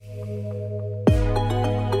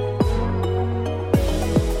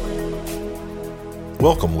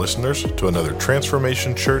Welcome, listeners, to another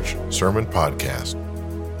Transformation Church Sermon Podcast.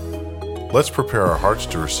 Let's prepare our hearts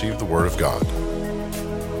to receive the Word of God.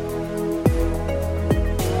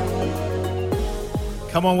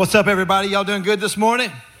 Come on, what's up, everybody? Y'all doing good this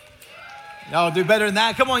morning? Y'all do better than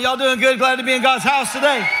that. Come on, y'all doing good? Glad to be in God's house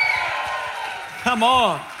today. Come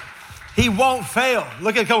on. He won't fail.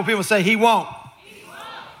 Look at a couple people say, He won't.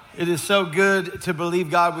 It is so good to believe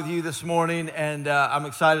God with you this morning, and I'm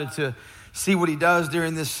excited to see what He does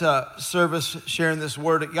during this service, sharing this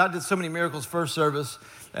word. God did so many miracles first service,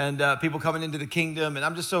 and people coming into the kingdom, and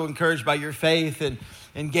I'm just so encouraged by your faith and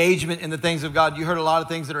engagement in the things of God. You heard a lot of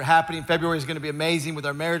things that are happening. February is going to be amazing with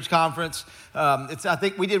our marriage conference. I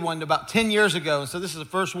think we did one about 10 years ago, so this is the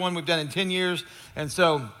first one we've done in 10 years, and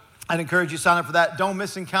so I'd encourage you to sign up for that. Don't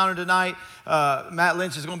miss Encounter tonight. Matt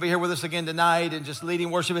Lynch is going to be here with us again tonight and just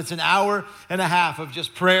leading worship. It's an hour and a half of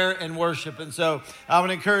just prayer and worship. And so I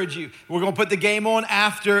would encourage you. We're going to put the game on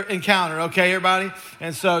after Encounter, okay, everybody?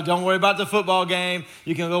 And so don't worry about the football game.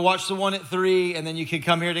 You can go watch the one at 3, and then you can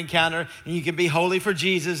come here to Encounter, and you can be holy for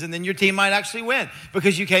Jesus, and then your team might actually win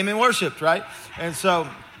because you came and worshiped, right? And so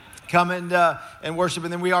come and worship,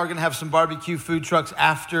 and then we are going to have some barbecue food trucks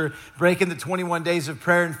after breaking the 21 days of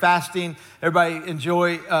prayer and fasting. Everybody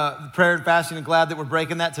enjoy prayer and fasting, and glad that we're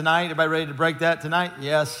breaking that tonight. Everybody ready to break that tonight?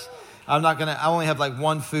 Yes. I only have like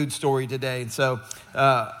one food story today, and so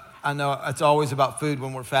I know it's always about food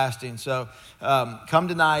when we're fasting. So come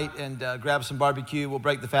tonight and grab some barbecue. We'll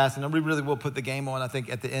break the fast, and we really will put the game on, I think,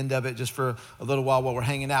 at the end of it, just for a little while we're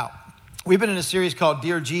hanging out. We've been in a series called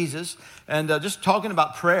Dear Jesus, and just talking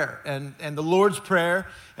about prayer and the Lord's Prayer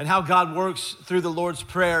and how God works through the Lord's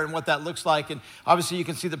Prayer and what that looks like. And obviously you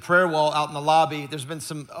can see the prayer wall out in the lobby. There's been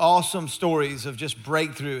some awesome stories of just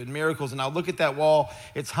breakthrough and miracles. And I look at that wall,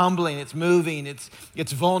 it's humbling, it's moving,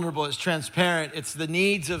 it's vulnerable, it's transparent. It's the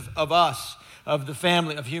needs of us, of the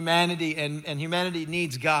family, of humanity, and humanity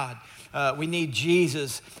needs God. We need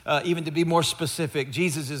Jesus, even to be more specific.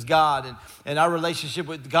 Jesus is God, and our relationship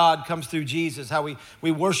with God comes through Jesus, how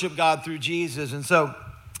we worship God through Jesus. And so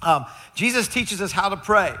Jesus teaches us how to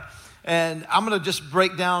pray. And I'm going to just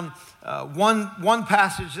break down one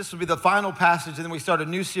passage. This will be the final passage, and then we start a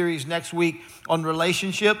new series next week on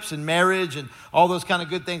relationships and marriage and all those kind of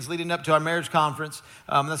good things leading up to our marriage conference.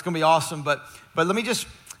 That's going to be awesome. But let me just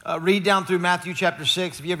read down through Matthew chapter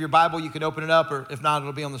 6. If you have your Bible, you can open it up, or if not,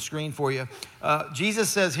 it'll be on the screen for you. Jesus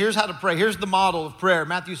says, here's how to pray. Here's the model of prayer,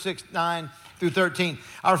 Matthew 6, 9 through 13.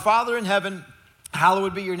 Our Father in heaven,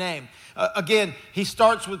 hallowed be your name. Again, he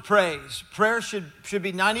starts with praise. Prayer should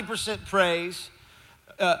be 90% praise,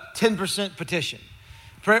 10% petition.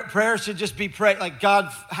 Prayer should just be pray like,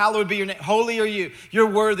 God, hallowed be your name. Holy are you. You're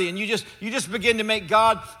worthy. And you just begin to make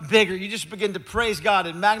God bigger. You just begin to praise God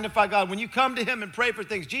and magnify God. When you come to him and pray for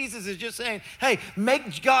things, Jesus is just saying, hey,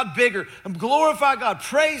 make God bigger and glorify God.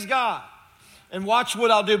 Praise God. And watch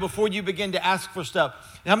what I'll do before you begin to ask for stuff.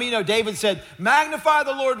 How many of you know David said, magnify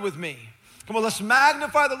the Lord with me. Come on, let's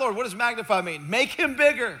magnify the Lord. What does magnify mean? Make him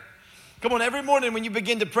bigger. Come on, every morning when you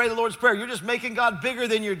begin to pray the Lord's Prayer, you're just making God bigger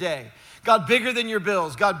than your day. God bigger than your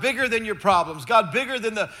bills, God bigger than your problems, God bigger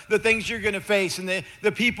than the things you're going to face and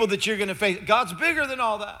the people that you're going to face. God's bigger than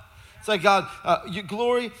all that. It's like, God,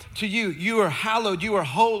 glory to you. You are hallowed, you are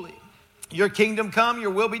holy. Your kingdom come,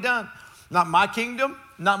 your will be done. Not my kingdom,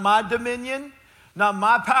 not my dominion, not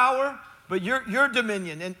my power, but your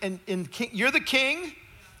dominion. And you're the king,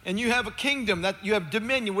 and you have a kingdom, that you have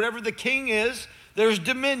dominion. Whatever the king is, there's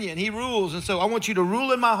dominion. He rules. And so I want you to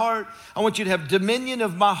rule in my heart. I want you to have dominion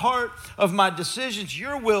of my heart, of my decisions.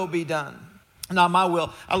 Your will be done, not my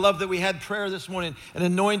will. I love that we had prayer this morning, an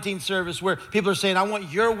anointing service where people are saying, I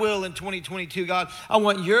want your will in 2022, God. I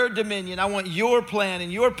want your dominion. I want your plan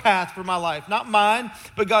and your path for my life. Not mine,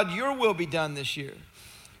 but God, your will be done this year.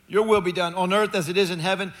 Your will be done on earth as it is in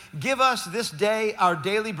heaven. Give us this day our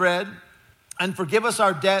daily bread, and forgive us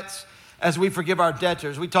our debts as we forgive our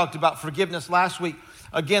debtors. We talked about forgiveness last week.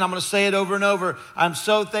 Again, I'm going to say it over and over. I'm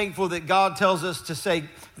so thankful that God tells us to say,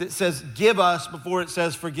 that says give us before it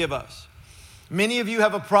says forgive us. Many of you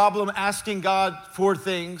have a problem asking God for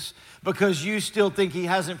things because you still think he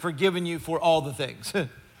hasn't forgiven you for all the things.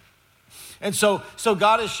 And so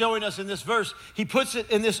God is showing us in this verse, he puts it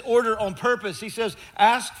in this order on purpose. He says,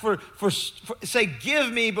 ask say,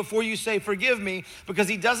 give me before you say forgive me, because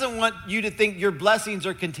he doesn't want you to think your blessings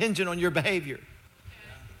are contingent on your behavior.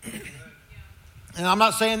 And I'm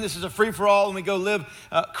not saying this is a free-for-all and we go live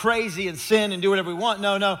crazy and sin and do whatever we want.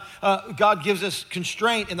 No. God gives us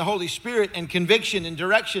constraint in the Holy Spirit and conviction and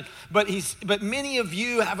direction. But many of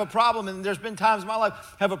you have a problem, and there's been times in my life,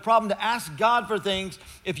 have a problem to ask God for things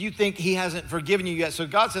if you think he hasn't forgiven you yet. So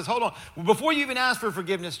God says, hold on. Before you even ask for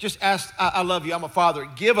forgiveness, just ask, I love you. I'm a father.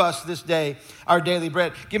 Give us this day our daily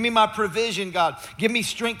bread. Give me my provision, God. Give me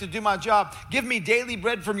strength to do my job. Give me daily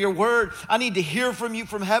bread from your word. I need to hear from you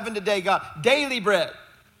from heaven today, God. Daily bread.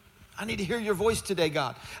 I need to hear your voice today,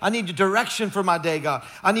 God. I need your direction for my day, God.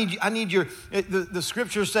 I need your, the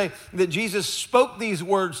scriptures say that Jesus spoke these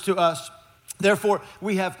words to us. Therefore,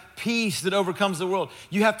 we have peace that overcomes the world.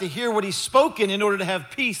 You have to hear what he's spoken in order to have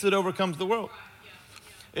peace that overcomes the world.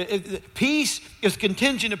 Peace is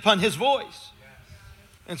contingent upon his voice.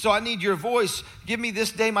 And so I need your voice. Give me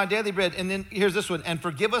this day my daily bread. And then here's this one. And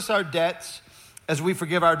forgive us our debts as we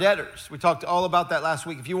forgive our debtors. We talked all about that last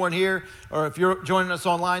week. If you weren't here, or if you're joining us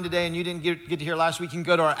online today and you didn't get to hear last week, you can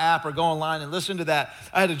go to our app or go online and listen to that.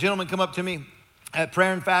 I had a gentleman come up to me at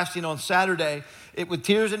prayer and fasting on Saturday. With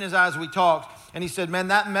tears in his eyes, we talked. And he said, man,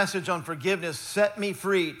 that message on forgiveness set me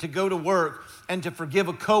free to go to work and to forgive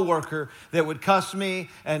a coworker that would cuss me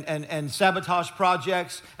and sabotage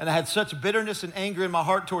projects. And I had such bitterness and anger in my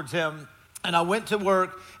heart towards him. And I went to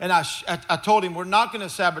work and I told him, we're not going to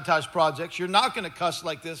sabotage projects. You're not going to cuss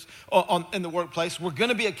like this in the workplace. We're going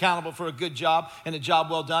to be accountable for a good job and a job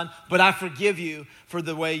well done. But I forgive you for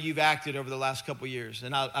the way you've acted over the last couple of years.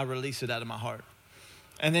 And I release it out of my heart.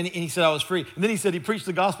 And then he said I was free. And then he said he preached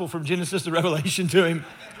the gospel from Genesis to Revelation to him.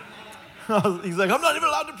 He's like, I'm not even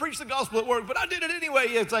allowed to preach the gospel at work, but I did it anyway.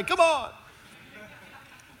 It's like, come on.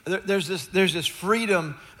 There's this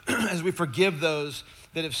freedom as we forgive those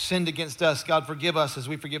that have sinned against us. God, forgive us as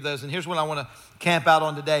we forgive those. And here's what I want to camp out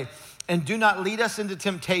on today. And do not lead us into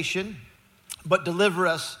temptation, but deliver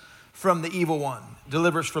us from the evil one.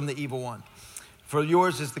 Deliver us from the evil one. For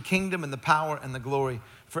yours is the kingdom and the power and the glory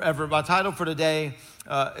forever. My title for today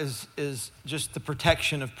is just the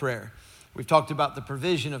protection of prayer. We've talked about the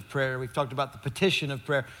provision of prayer. We've talked about the petition of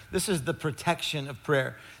prayer. This is the protection of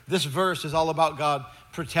prayer. This verse is all about God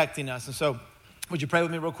protecting us. And so would you pray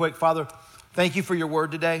with me real quick? Father, thank you for your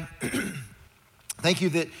word today. Thank you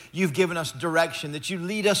that you've given us direction, that you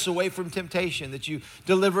lead us away from temptation, that you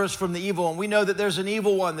deliver us from the evil. And we know that there's an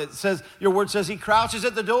evil one that says, your word says he crouches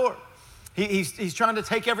at the door. He's trying to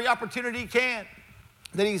take every opportunity he can.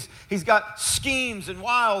 That he's got schemes and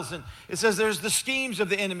wiles. And it says there's the schemes of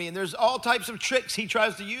the enemy. And there's all types of tricks he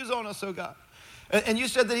tries to use on us, oh God. And you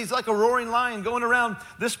said that he's like a roaring lion going around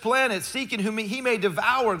this planet seeking whom he may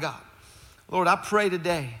devour, God. Lord, I pray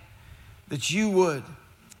today that you would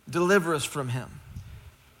deliver us from him.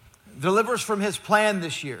 Deliver us from his plan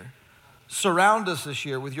this year. Surround us this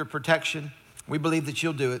year with your protection. We believe that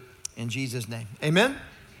you'll do it in Jesus' name. Amen?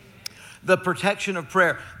 The protection of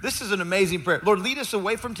prayer. This is an amazing prayer. Lord, lead us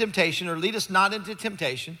away from temptation, or lead us not into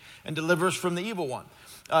temptation, and deliver us from the evil one.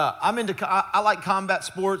 I like combat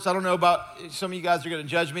sports. I don't know about some of you guys are going to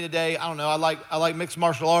judge me today. I don't know. I like mixed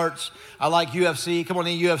martial arts. I like UFC. Come on,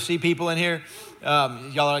 any UFC people in here?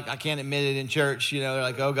 Y'all are like, I can't admit it in church. You know, they're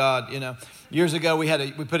like, oh God, you know. Years ago, we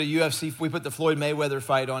put the Floyd Mayweather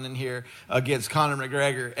fight on in here against Conor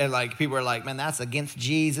McGregor, and like people are like, man, that's against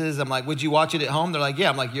Jesus. I'm like, would you watch it at home? They're like, yeah.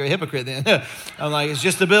 I'm like, you're a hypocrite then. I'm like, it's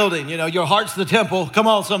just a building. You know, your heart's the temple. Come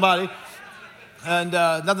on, somebody. And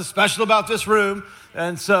nothing special about this room.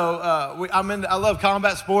 And so I love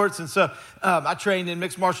combat sports. And so I trained in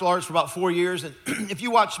mixed martial arts for about 4 years. And if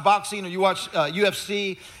you watch boxing or you watch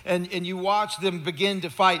UFC and you watch them begin to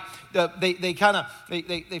fight,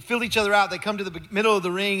 they fill each other out. They come to the middle of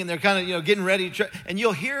the ring and they're kind of, getting ready. And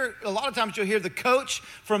you'll hear, a lot of times you'll hear the coach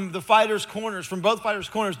from the fighters' corners, from both fighters'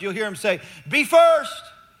 corners, you'll hear him say, be first.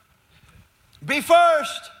 Be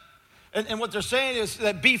first. And what they're saying is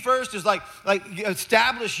that be first is like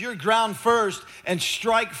establish your ground first and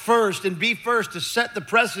strike first and be first to set the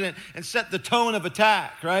precedent and set the tone of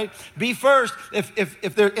attack, right? Be first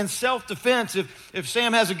if they're in self-defense, if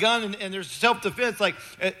Sam has a gun and there's self-defense, like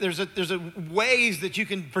there's ways that you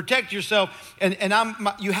can protect yourself and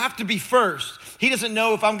you have to be first. He doesn't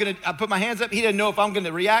know if I put my hands up, he doesn't know if I'm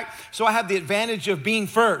gonna react, so I have the advantage of being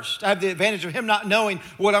first. I have the advantage of him not knowing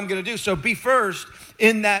what I'm gonna do, so be first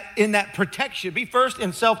in that protection. Be first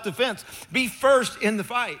in self-defense. Be first in the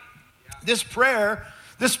fight. This prayer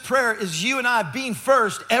is you and I being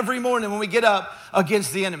first every morning when we get up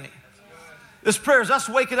against the enemy. This prayer is us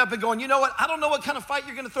waking up and going, you know what? I don't know what kind of fight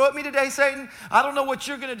you're going to throw at me today, Satan. I don't know what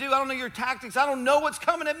you're going to do. I don't know your tactics. I don't know what's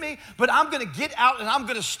coming at me, but I'm going to get out and I'm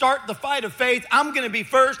going to start the fight of faith. I'm going to be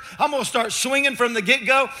first. I'm going to start swinging from the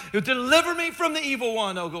get-go. You'll deliver me from the evil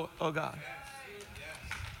one, oh God.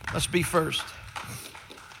 Let's be first.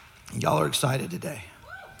 Y'all are excited today.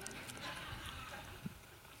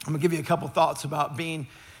 I'm gonna give you a couple thoughts about being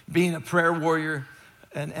a prayer warrior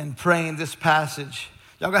and praying this passage.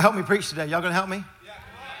 Y'all gonna help me preach today? Y'all gonna help me? Yeah,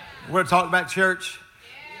 we're gonna talk about church.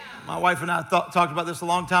 Yeah. My wife and I talked about this a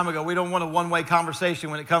long time ago. We don't want a one-way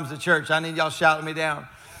conversation when it comes to church. I need y'all shouting me down.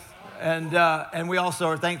 And we also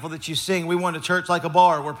are thankful that you sing. We want a church like a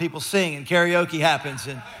bar where people sing and karaoke happens.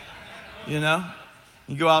 And, you know,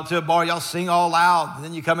 you go out to a bar, y'all sing all loud. And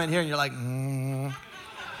then you come in here and you're like,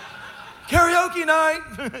 karaoke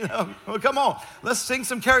night. Well, come on. Let's sing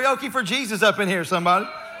some karaoke for Jesus up in here, somebody.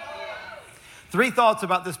 3 thoughts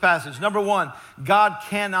about this passage. Number 1, God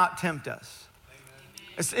cannot tempt us.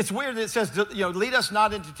 It's weird that it says, lead us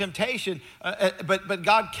not into temptation, but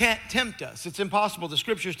God can't tempt us. It's impossible. The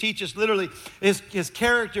scriptures teach us literally his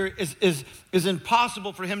character is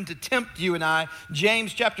impossible for him to tempt you and I.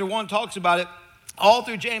 James chapter 1 talks about it. All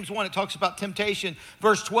through James 1, it talks about temptation.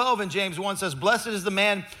 Verse 12 in James 1 says, blessed is the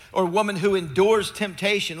man or woman who endures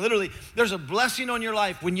temptation. Literally, there's a blessing on your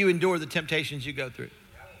life when you endure the temptations you go through.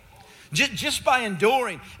 Just by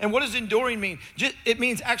enduring. And what does enduring mean? It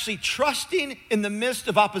means actually trusting in the midst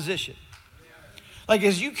of opposition. Like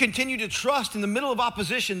as you continue to trust in the middle of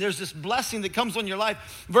opposition, there's this blessing that comes on your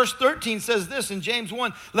life. Verse 13 says this in James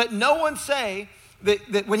 1, let no one say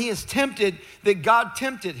that when he is tempted, that God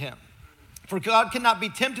tempted him. For God cannot be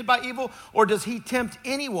tempted by evil, or does he tempt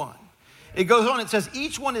anyone? It goes on, it says,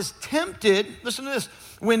 each one is tempted, listen to this,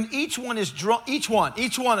 when each one is drawn, each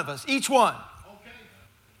one of us, each one.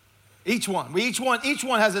 Each one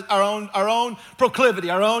has our own proclivity,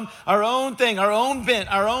 our own thing, our own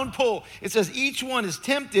bent, our own pull. It says each one is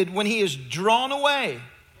tempted when he is drawn away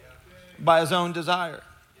by his own desire.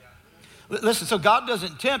 Listen, so God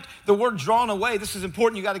doesn't tempt. The word drawn away, this is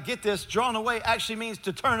important, you got to get this. Drawn away actually means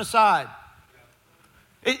to turn aside.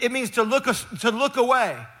 It means to look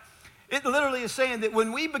away. It literally is saying that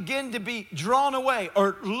when we begin to be drawn away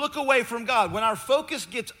or look away from God, when our focus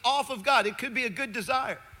gets off of God, it could be a good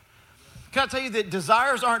desire. Can I tell you that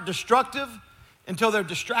desires aren't destructive until they're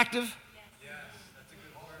distractive? Yes, that's a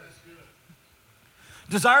good word.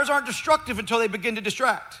 Desires aren't destructive until they begin to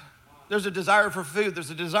distract. There's a desire for food.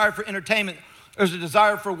 There's a desire for entertainment. There's a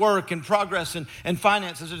desire for work and progress and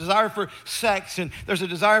finance. There's a desire for sex, and there's a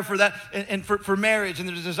desire for that and for marriage, and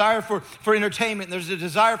there's a desire for entertainment. And there's a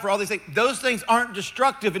desire for all these things. Those things aren't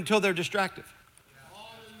destructive until they're distractive.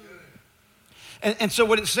 And so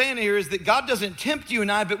what it's saying here is that God doesn't tempt you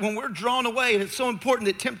and I, but when we're drawn away, and it's so important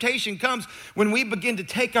that temptation comes when we begin to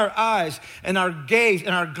take our eyes and our gaze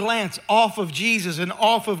and our glance off of Jesus and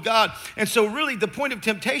off of God. And so really the point of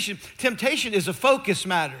temptation is a focus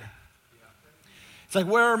matter. It's like,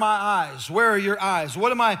 where are my eyes? Where are your eyes?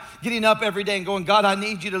 What am I getting up every day and going, God, I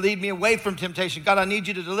need you to lead me away from temptation. God, I need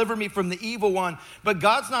you to deliver me from the evil one. But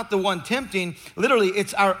God's not the one tempting. Literally,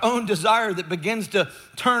 it's our own desire that begins to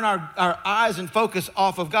turn our eyes and focus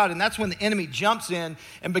off of God. And that's when the enemy jumps in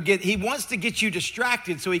and he wants to get you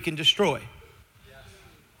distracted so he can destroy.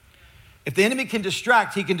 If the enemy can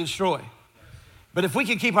distract, he can destroy. But if we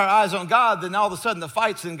can keep our eyes on God, then all of a sudden the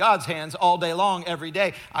fight's in God's hands all day long, every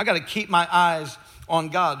day. I got to keep my eyes on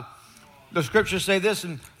God. The scriptures say this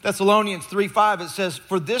in Thessalonians 3:5. It says,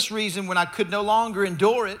 for this reason, when I could no longer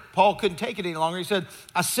endure it, Paul couldn't take it any longer. He said,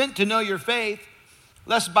 I sent to know your faith,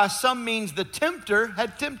 lest by some means the tempter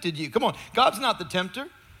had tempted you. Come on, God's not the tempter.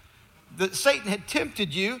 Satan had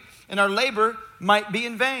tempted you, and our labor might be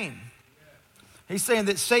in vain. He's saying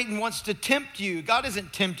that Satan wants to tempt you. God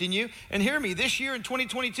isn't tempting you. And hear me, this year in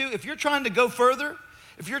 2022, if you're trying to go further,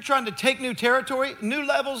 if you're trying to take new territory, new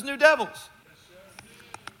levels, new devils.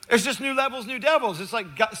 It's just new levels, new devils. It's like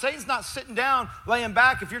Satan's not sitting down, laying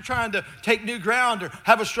back if you're trying to take new ground or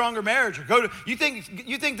have a stronger marriage or you think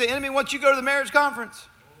the enemy wants you to go to the marriage conference?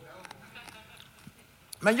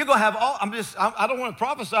 Man, you're going to have I don't want to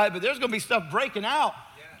prophesy, but there's going to be stuff breaking out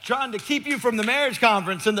trying to keep you from the marriage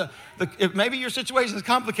conference and if maybe your situation is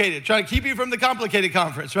complicated, trying to keep you from the complicated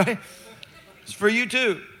conference, right? It's for you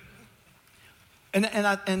too. And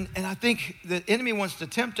I think the enemy wants to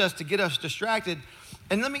tempt us to get us distracted.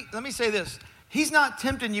 And let me say this. He's not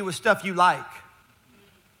tempting you with stuff you like.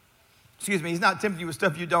 Excuse me, he's not tempting you with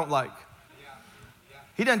stuff you don't like.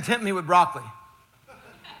 He doesn't tempt me with broccoli.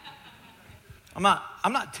 I'm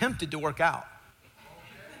not tempted to work out.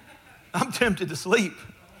 I'm tempted to sleep.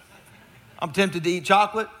 I'm tempted to eat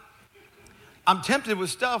chocolate. I'm tempted with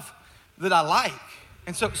stuff that I like.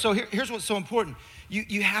 And so here's what's so important.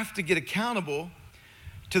 You have to get accountable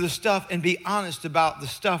to the stuff and be honest about the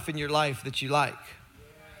stuff in your life that you like.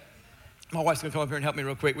 My wife's gonna come up here and help me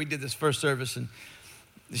real quick. We did this first service, and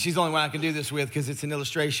She's the only one I can do this with because it's an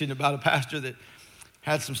illustration about a pastor that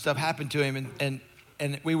had some stuff happen to him.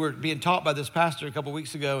 And we were being taught by this pastor a couple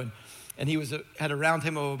weeks ago, and he had a round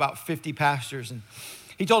table of about 50 pastors. And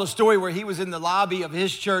he told a story where he was in the lobby of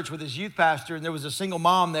his church with his youth pastor, and there was a single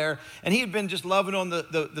mom there, and he had been just loving on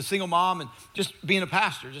the single mom and just being a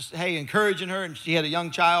pastor, just, hey, encouraging her. And she had a young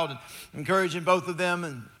child and encouraging both of them.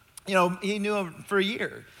 And, he knew him for a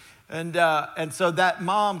year. And so that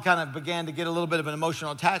mom kind of began to get a little bit of an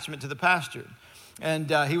emotional attachment to the pastor. And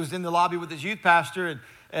he was in the lobby with his youth pastor,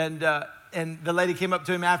 and the lady came up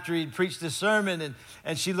to him after he'd preached this sermon,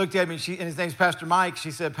 and she looked at me, and his name's Pastor Mike.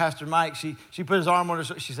 She said, Pastor Mike, she put his arm on her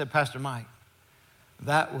shoulder. She said, Pastor Mike,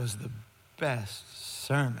 that was the best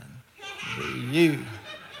sermon that you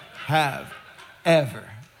have ever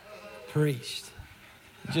preached.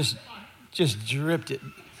 Just dripped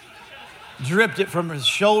it from his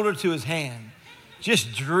shoulder to his hand.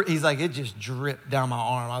 He's like, it just dripped down my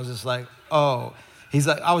arm. I was just like, oh. He's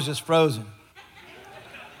like, I was just frozen.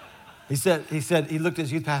 He said he looked at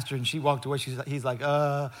his youth pastor and she walked away. He's like,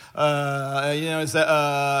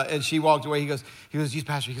 and she walked away. He goes, youth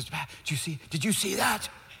pastor, did you see that?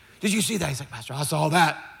 Did you see that? He's like, Pastor, I saw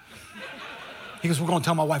that. He goes, we're going to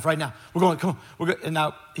tell my wife right now. Come on. And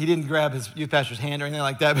now he didn't grab his youth pastor's hand or anything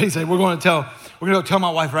like that, but he said, we're going to go tell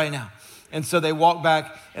my wife right now. And so they walked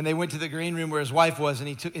back and they went to the green room where his wife was, and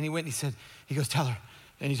he went and he said, he goes, tell her.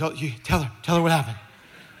 And he told you, tell her what happened.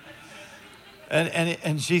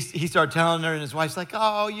 And he started telling her, and his wife's like,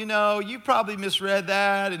 oh, you probably misread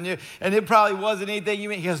that, and it probably wasn't anything you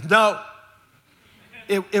meant. He goes, no,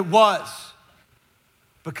 it was,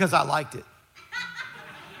 because I liked it.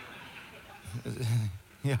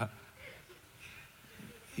 Yeah.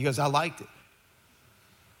 He goes, I liked it.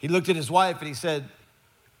 He looked at his wife and he said,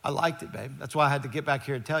 I liked it, babe. That's why I had to get back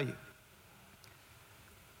here and tell you.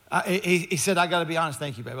 He said, I got to be honest.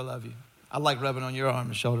 Thank you, babe. I love you. I like rubbing on your arm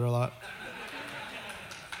and shoulder a lot.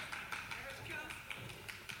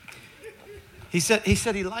 He said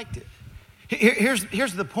he liked it.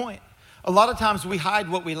 Here's the point. A lot of times we hide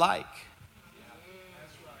what we like.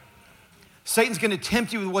 Satan's going to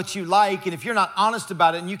tempt you with what you like, and if you're not honest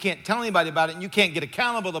about it and you can't tell anybody about it and you can't get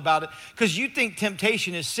accountable about it because you think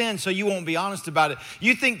temptation is sin, so you won't be honest about it.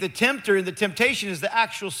 You think the tempter and the temptation is the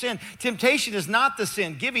actual sin. Temptation is not the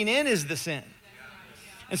sin. Giving in is the sin.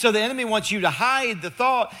 And so the enemy wants you to hide the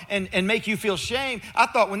thought and make you feel shame. I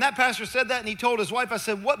thought when that pastor said that and he told his wife, I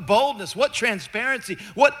said, what boldness, what transparency,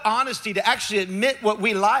 what honesty to actually admit what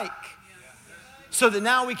we like. So that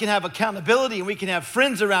now we can have accountability and we can have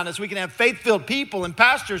friends around us. We can have faith-filled people and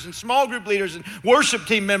pastors and small group leaders and worship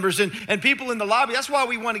team members and people in the lobby. That's why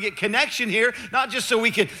we want to get connection here, not just so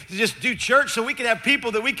we can just do church, so we can have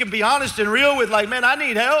people that we can be honest and real with, like, man, I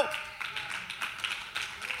need help.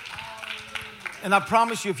 And I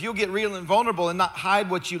promise you, if you'll get real and vulnerable and not hide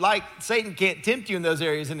what you like, Satan can't tempt you in those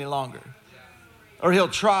areas any longer. Or he'll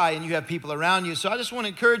try and you have people around you. So I just want to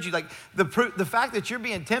encourage you, like the fact that you're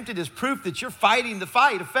being tempted is proof that you're fighting the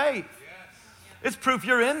fight of faith. It's proof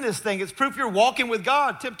you're in this thing. It's proof you're walking with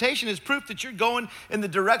God. Temptation is proof that you're going in the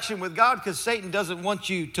direction with God because Satan doesn't want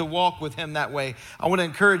you to walk with him that way. I want to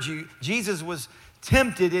encourage you, Jesus was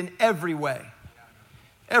tempted in every way.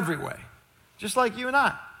 Every way. Just like you and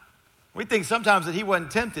I. We think sometimes that he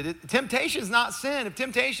wasn't tempted. Temptation is not sin. If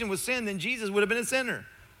temptation was sin, then Jesus would have been a sinner.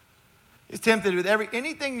 He's tempted with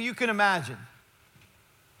anything you can imagine.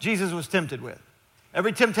 Jesus was tempted with.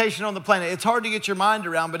 Every temptation on the planet. It's hard to get your mind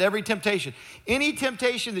around, but every temptation. Any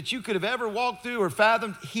temptation that you could have ever walked through or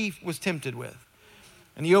fathomed, he was tempted with.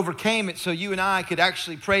 And he overcame it so you and I could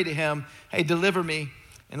actually pray to him, hey, deliver me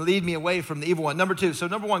and lead me away from the evil one.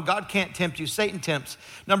 Number one, God can't tempt you. Satan tempts.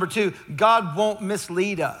 Number two, God won't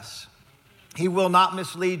mislead us. He will not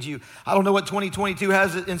mislead you. I don't know what 2022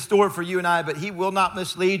 has in store for you and I, but he will not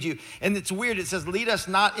mislead you. And it's weird. It says, lead us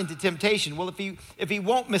not into temptation. Well, if he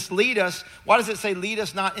won't mislead us, why does it say, lead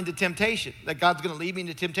us not into temptation? That God's going to lead me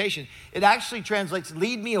into temptation. It actually translates,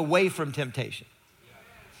 lead me away from temptation.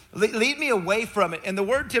 Lead me away from it. And the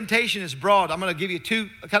word temptation is broad. I'm going to give you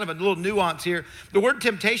kind of a little nuance here. The word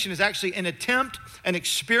temptation is actually an attempt, an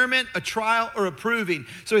experiment, a trial, or a proving.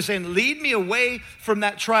 So he's saying, lead me away from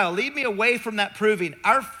that trial. Lead me away from that proving.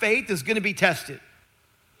 Our faith is going to be tested.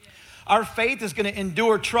 Our faith is going to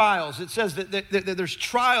endure trials. It says that there's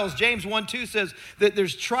trials. James 1:2 says that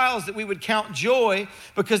there's trials that we would count joy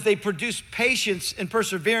because they produce patience and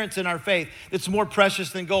perseverance in our faith. It's more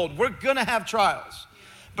precious than gold. We're going to have trials.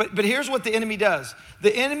 But here's what the enemy does.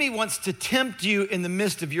 The enemy wants to tempt you in the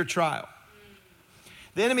midst of your trial.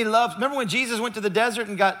 The enemy remember when Jesus went to the desert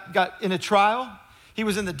and got in a trial? He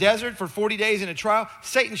was in the desert for 40 days in a trial.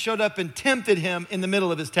 Satan showed up and tempted him in the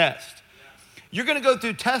middle of his test. You're going to go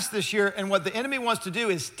through tests this year, and what the enemy wants to do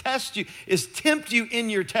is test you, is tempt you in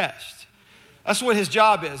your test. That's what his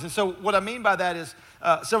job is. And so what I mean by that is,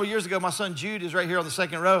 several years ago, my son Jude is right here on the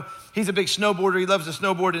second row. He's a big snowboarder. He loves to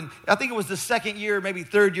snowboard. And I think it was the second year, maybe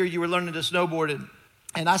third year, you were learning to snowboard.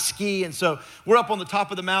 And I ski. And so we're up on the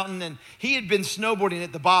top of the mountain. And he had been snowboarding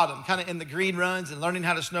at the bottom, kind of in the green runs and learning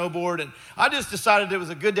how to snowboard. And I just decided it was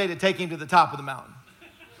a good day to take him to the top of the mountain.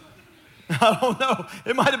 I don't know.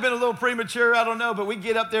 It might have been a little premature. I don't know. But we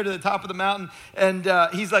get up there to the top of the mountain. And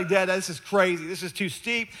he's like, Dad, this is crazy. This is too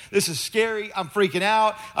steep. This is scary. I'm freaking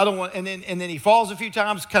out. I don't want. And then he falls a few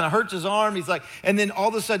times, kind of hurts his arm. He's like, and then all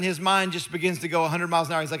of a sudden his mind just begins to go 100 miles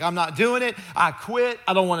an hour. He's like, I'm not doing it. I quit.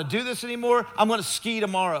 I don't want to do this anymore. I'm going to ski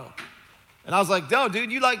tomorrow. And I was like, no,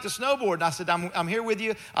 dude, you like to snowboard. And I said, I'm here with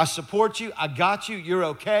you. I support you. I got you. You're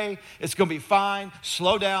okay. It's going to be fine.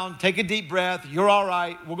 Slow down. Take a deep breath. You're all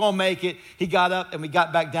right. We're going to make it. He got up and we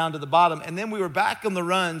got back down to the bottom. And then we were back on the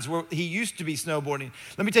runs where he used to be snowboarding.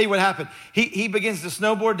 Let me tell you what happened. He begins to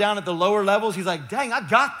snowboard down at the lower levels. He's like, dang, I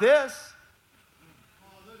got this.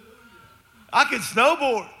 I can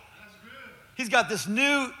snowboard. He's got this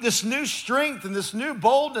new strength and this new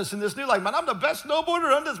boldness and this new, like, man, I'm the best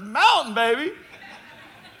snowboarder on this mountain, baby.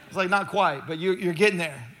 It's like, not quite, but you're getting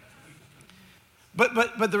there.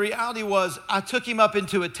 But the reality was, I took him up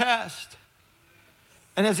into a test.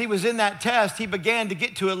 And as he was in that test, he began to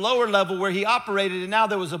get to a lower level where he operated. And now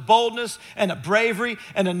there was a boldness and a bravery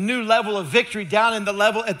and a new level of victory down in the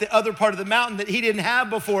level at the other part of the mountain that he didn't have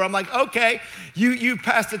before. I'm like, okay, you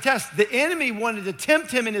passed the test. The enemy wanted to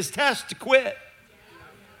tempt him in his test to quit.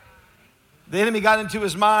 The enemy got into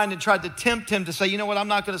his mind and tried to tempt him to say, you know what, I'm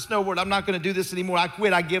not going to snowboard. I'm not going to do this anymore. I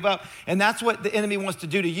quit. I give up. And that's what the enemy wants to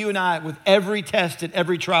do to you and I with every test and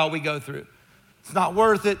every trial we go through. It's not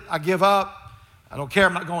worth it. I give up. I don't care.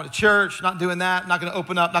 I'm not going to church, not doing that, not going to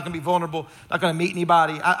open up, not going to be vulnerable, not going to meet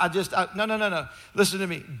anybody. No. Listen to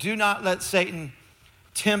me. Do not let Satan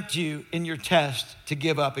tempt you in your test to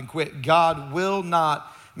give up and quit. God will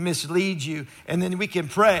not mislead you. And then we can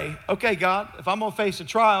pray, okay, God, if I'm going to face a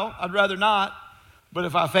trial, I'd rather not. But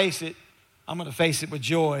if I face it, I'm going to face it with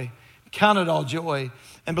joy. Count it all joy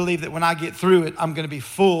and believe that when I get through it, I'm going to be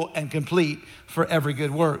full and complete for every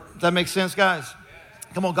good work. Does that make sense, guys?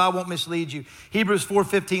 Come on, God won't mislead you. Hebrews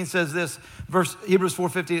 4:15 says this, Hebrews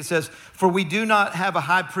 4:15, it says, for we do not have a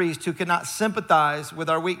high priest who cannot sympathize with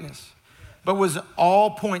our weakness, but was all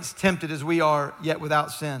points tempted as we are, yet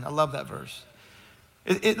without sin. I love that verse.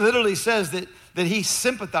 It literally says that he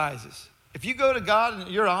sympathizes. If you go to God and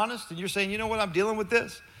you're honest and you're saying, you know what, I'm dealing with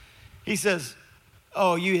this. He says,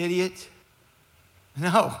 oh, you idiot.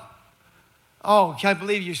 No. Oh, can't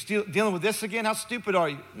believe you're still dealing with this again? How stupid are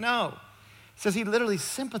you? No. Says he literally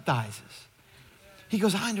sympathizes. He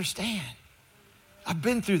goes, I understand. I've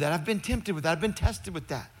been through that. I've been tempted with that. I've been tested with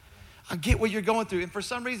that. I get what you're going through. And for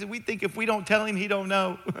some reason, we think if we don't tell him, he don't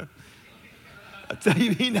know. I tell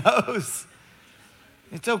you, he knows.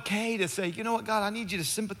 It's okay to say, you know what, God, I need you to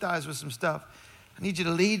sympathize with some stuff. I need you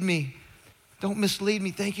to lead me. Don't mislead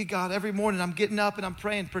me. Thank you, God. Every morning I'm getting up and I'm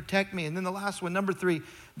praying, protect me. And then the last one, number 3,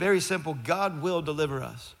 very simple. God will deliver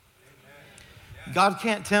us. God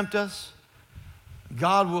can't tempt us.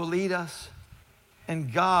 God will lead us,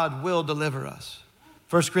 and God will deliver us.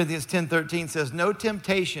 1 Corinthians 10:13 says, no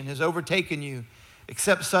temptation has overtaken you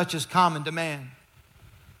except such as common to man.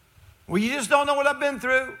 Well, you just don't know what I've been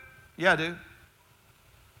through. Yeah, I do.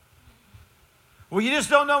 Well, you just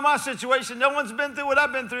don't know my situation. No one's been through what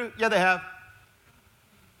I've been through. Yeah, they have.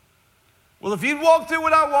 Well, if you'd walk through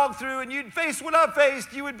what I walked through and you'd face what I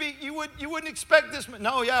faced, you wouldn't expect this.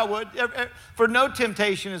 No, yeah, I would. For no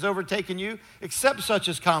temptation has overtaken you except such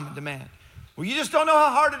as common to man. Well, you just don't know how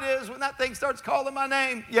hard it is when that thing starts calling my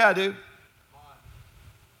name. Yeah, I do.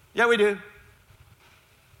 Yeah, we do.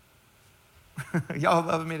 Y'all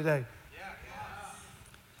loving me today.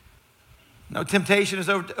 No temptation is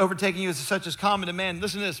overtaking you as such as common to man.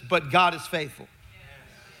 Listen to this, but God is faithful,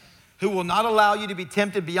 who will not allow you to be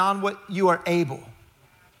tempted beyond what you are able,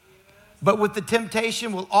 but with the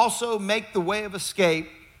temptation will also make the way of escape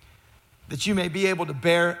that you may be able to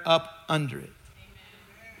bear up under it.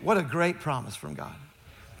 What a great promise from God.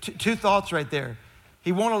 Two thoughts right there.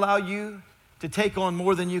 He won't allow you to take on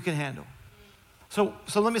more than you can handle. So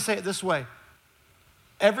let me say it this way.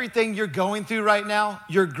 Everything you're going through right now,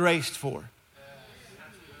 you're graced for.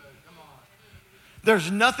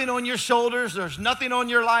 There's nothing on your shoulders. There's nothing on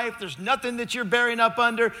your life. There's nothing that you're bearing up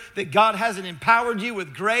under that God hasn't empowered you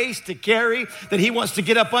with grace to carry, that he wants to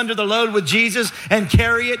get up under the load with Jesus and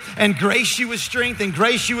carry it and grace you with strength and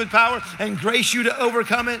grace you with power and grace you to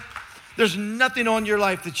overcome it. There's nothing on your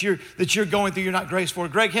life that you're going through you're not graced for.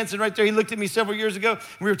 Greg Henson right there, he looked at me several years ago.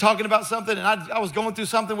 We were talking about something, and I was going through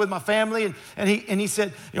something with my family, and he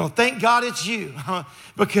said, thank God it's you,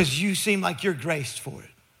 because you seem like you're graced for it.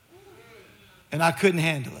 And I couldn't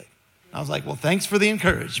handle it. I was like, well, thanks for the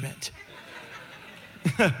encouragement.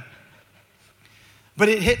 But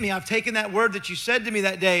it hit me. I've taken that word that you said to me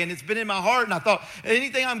that day, and it's been in my heart. And I thought,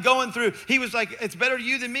 anything I'm going through, he was like, it's better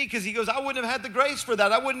you than me, because he goes, I wouldn't have had the grace for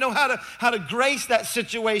that. I wouldn't know how to grace that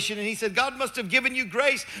situation. And he said, God must have given you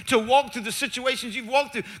grace to walk through the situations you've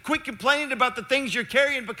walked through. Quit complaining about the things you're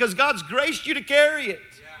carrying, because God's graced you to carry it.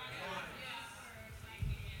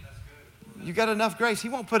 You got enough grace. He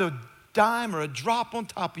won't put a dime or a drop on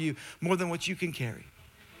top of you more than what you can carry.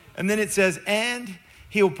 And then it says, and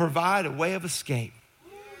he'll provide a way of escape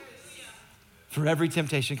for every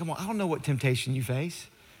temptation. Come on, I don't know what temptation you face,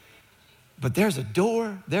 but there's a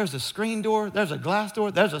door, there's a screen door, there's a glass door,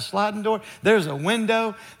 there's a sliding door, there's a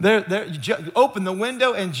window. Open the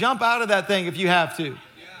window and jump out of that thing if you have to.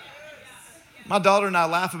 My daughter and I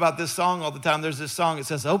laugh about this song all the time. There's this song, it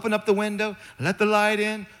says, open up the window, let the light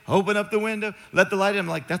in, open up the window, let the light in. I'm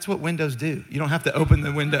like, that's what windows do. You don't have to open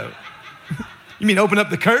the window. You mean open up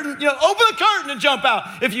the curtain? Open the curtain and jump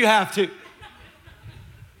out if you have to.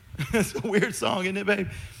 It's a weird song, isn't it, babe?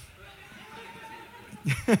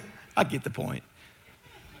 I get the point.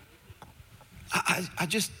 I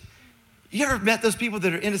just, you ever met those people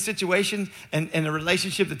that are in a situation and a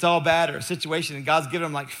relationship that's all bad, or a situation and God's given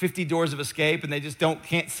them like 50 doors of escape and they just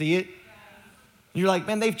can't see it? You're like,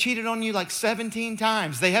 man, they've cheated on you like 17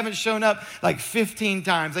 times. They haven't shown up like 15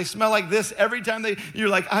 times. They smell like this every time you're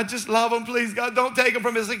like, I just love them. Please, God, don't take them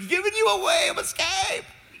from me. It's like giving you a way of escape.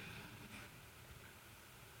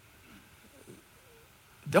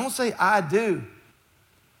 Don't say, I do,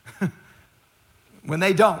 when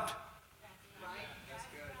they don't.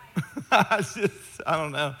 I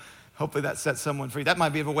don't know. Hopefully that sets someone free. That might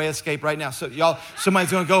be a way of escape right now. So y'all,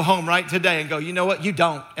 somebody's going to go home right today and go, you know what? You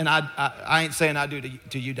don't. And I ain't saying I do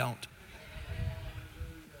to you don't.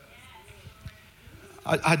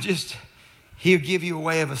 He'll give you a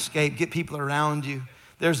way of escape. Get people around you.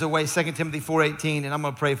 There's a way, 2 Timothy 4:18, and I'm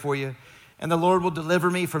going to pray for you. And the Lord will deliver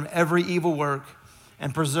me from every evil work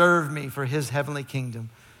and preserve me for his heavenly kingdom.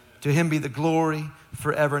 To him be the glory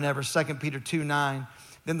forever and ever. 2 Peter 2:9.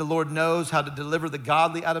 Then the Lord knows how to deliver the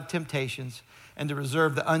godly out of temptations and to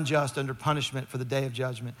reserve the unjust under punishment for the day of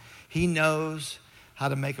judgment. He knows how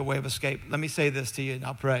to make a way of escape. Let me say this to you, and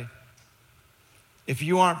I'll pray. If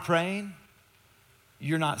you aren't praying,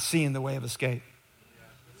 you're not seeing the way of escape.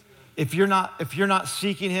 If you're not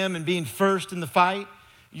seeking him and being first in the fight,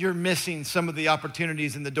 you're missing some of the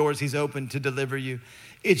opportunities and the doors he's opened to deliver you.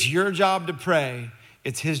 It's your job to pray.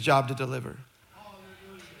 It's his job to deliver.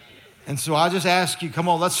 And so I just ask you, come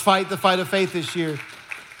on, let's fight the fight of faith this year.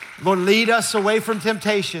 Lord, lead us away from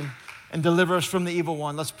temptation and deliver us from the evil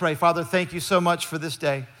one. Let's pray. Father, thank you so much for this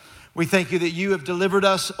day. We thank you that you have delivered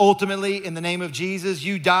us ultimately in the name of Jesus.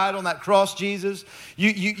 You died on that cross, Jesus.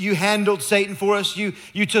 You handled Satan for us.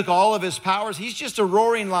 You took all of his powers. He's just a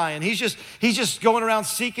roaring lion. He's just going around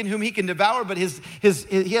seeking whom he can devour, but he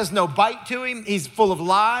has no bite to him. He's full of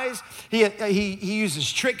lies. He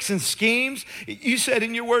uses tricks and schemes. You said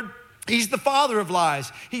in your word, he's the father of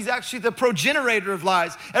lies. He's actually the progenitor of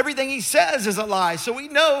lies. Everything he says is a lie. So we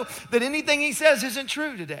know that anything he says isn't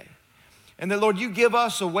true today. And that, Lord, you give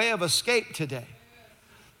us a way of escape today.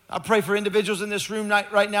 I pray for individuals in this room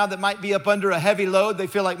right now that might be up under a heavy load. They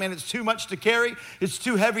feel like, man, it's too much to carry. It's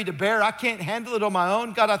too heavy to bear. I can't handle it on my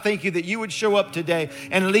own. God, I thank you that you would show up today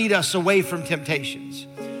and lead us away from temptations.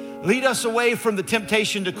 Lead us away from the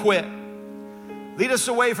temptation to quit. Lead us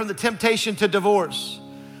away from the temptation to divorce.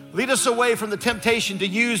 Lead us away from the temptation to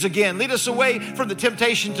use again. Lead us away from the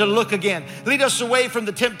temptation to look again. Lead us away from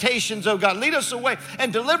the temptations, oh God. Lead us away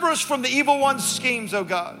and deliver us from the evil one's schemes, oh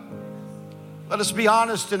God. Let us be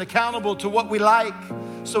honest and accountable to what we like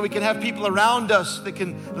so we can have people around us that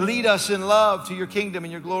can lead us in love to your kingdom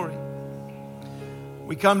and your glory.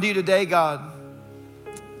 We come to you today, God,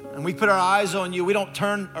 and we put our eyes on you. We aren't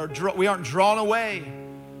drawn away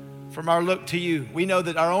from our look to you. We know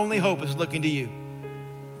that our only hope is looking to you.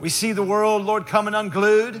 We see the world, Lord, coming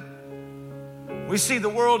unglued. We see the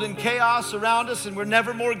world in chaos around us, and we're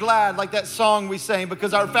never more glad, like that song we sang,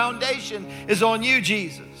 because our foundation is on you,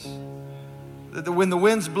 Jesus. That when the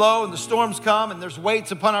winds blow and the storms come and there's weights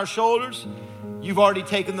upon our shoulders, you've already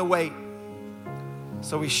taken the weight.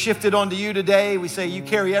 So we shift it onto you today. We say you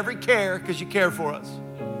carry every care because you care for us.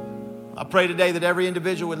 I pray today that every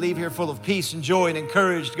individual would leave here full of peace and joy and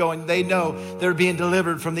encouraged, going, they know they're being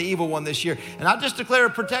delivered from the evil one this year. And I just declare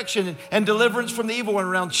protection and deliverance from the evil one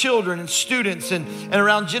around children and students and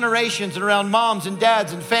around generations and around moms and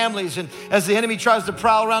dads and families. And as the enemy tries to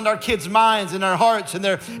prowl around our kids' minds and our hearts and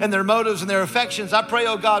their motives and their affections, I pray,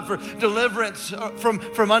 oh God, for deliverance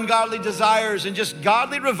from ungodly desires and just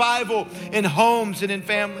godly revival in homes and in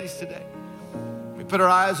families today. We put our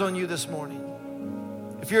eyes on you this morning.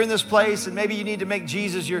 If you're in this place and maybe you need to make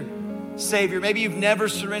Jesus your Savior, maybe you've never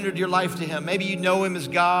surrendered your life to Him, maybe you know Him as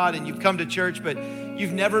God and you've come to church, but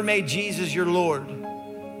you've never made Jesus your Lord,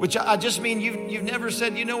 which I just mean you've never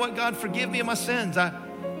said, you know what, God, forgive me of my sins.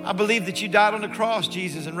 I believe that you died on the cross,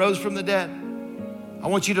 Jesus, and rose from the dead. I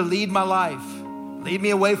want you to lead my life. Lead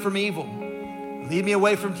me away from evil. Lead me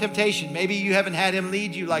away from temptation. Maybe you haven't had Him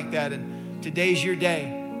lead you like that, and today's your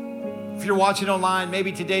day. If you're watching online,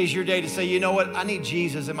 maybe today's your day to say, you know what, I need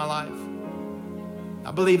Jesus in my life.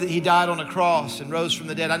 I believe that He died on a cross and rose from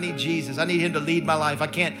the dead. I need Jesus. I need Him to lead my life. I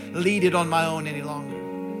can't lead it on my own any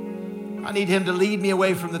longer. I need Him to lead me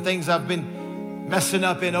away from the things I've been messing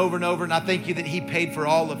up in over and over, and I thank you that He paid for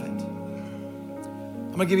all of it.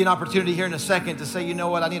 I'm going to give you an opportunity here in a second to say, you know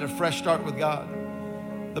what, I need a fresh start with God.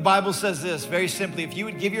 The Bible says this very simply, if you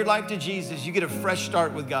would give your life to Jesus, you get a fresh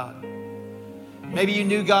start with God. Maybe you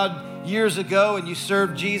knew God years ago and you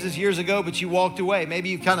served Jesus years ago, but you walked away. Maybe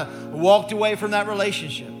you kind of walked away from that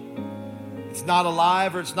relationship. It's not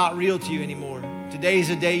alive or it's not real to you anymore. Today's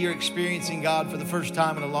a day you're experiencing God for the first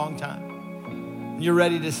time in a long time. And you're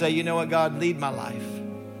ready to say, you know what, God, lead my life.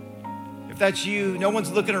 If that's you, no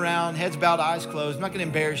one's looking around, heads bowed, eyes closed. I'm not going to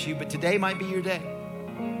embarrass you, but today might be your day.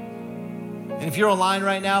 And if you're online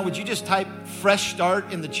right now, would you just type fresh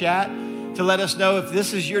start in the chat to let us know if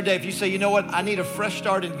this is your day? If you say, you know what, I need a fresh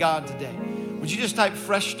start in God today, would you just type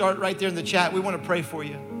fresh start right there in the chat? We want to pray for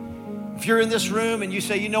you. If you're in this room and you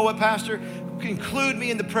say, you know what, Pastor, include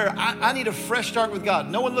me in the prayer. I need a fresh start with God.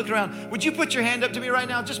 No one looking around. Would you put your hand up to me right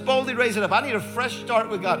now? Just boldly raise it up. I need a fresh start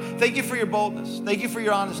with God. Thank you for your boldness. Thank you for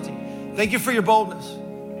your honesty. Thank you for your boldness.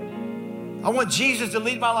 I want Jesus to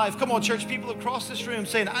lead my life. Come on, church, people across this room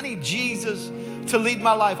saying, I need Jesus to lead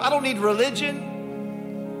my life. I don't need religion.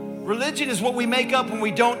 Religion is what we make up when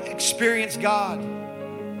we don't experience God.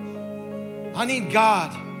 I need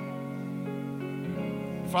God.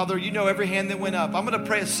 Father, you know every hand that went up. I'm going to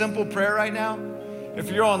pray a simple prayer right now. If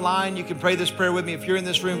you're online, you can pray this prayer with me. If you're in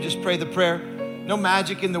this room, just pray the prayer. No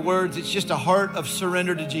magic in the words. It's just a heart of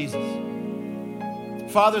surrender to Jesus.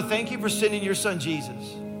 Father, thank you for sending your son,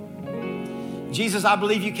 Jesus. Jesus, I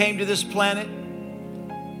believe you came to this planet.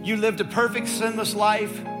 You lived a perfect, sinless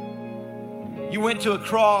life. You went to a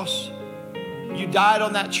cross. You died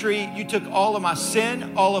on that tree. You took all of my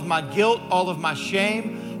sin, all of my guilt, all of my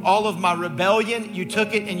shame, all of my rebellion. You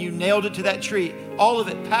took it and you nailed it to that tree. All of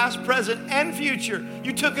it, past, present, and future.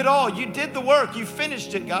 You took it all. You did the work. You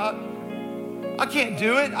finished it, God. I can't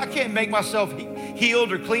do it. I can't make myself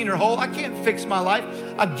healed or clean or whole. I can't fix my life.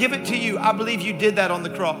 I give it to you. I believe you did that on the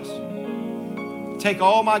cross. Take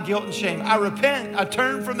all my guilt and shame. I repent. I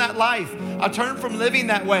turn from that life. I turn from living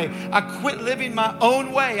that way. I quit living my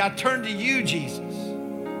own way. I turn to you, Jesus.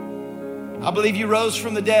 I believe you rose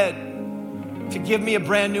from the dead to give me a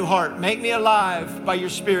brand new heart. Make me alive by your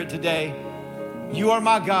Spirit today. You are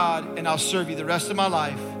my God, and I'll serve you the rest of my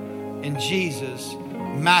life in Jesus'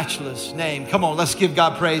 matchless name. Come on, let's give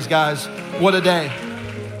God praise, guys. What a day.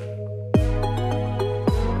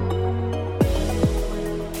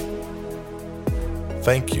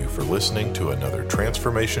 Thank you for listening to another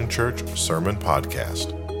Transformation Church Sermon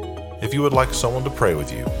Podcast. If you would like someone to pray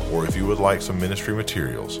with you, or if you would like some ministry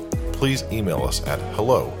materials, please email us at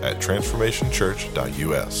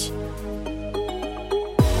hello@transformationchurch.us.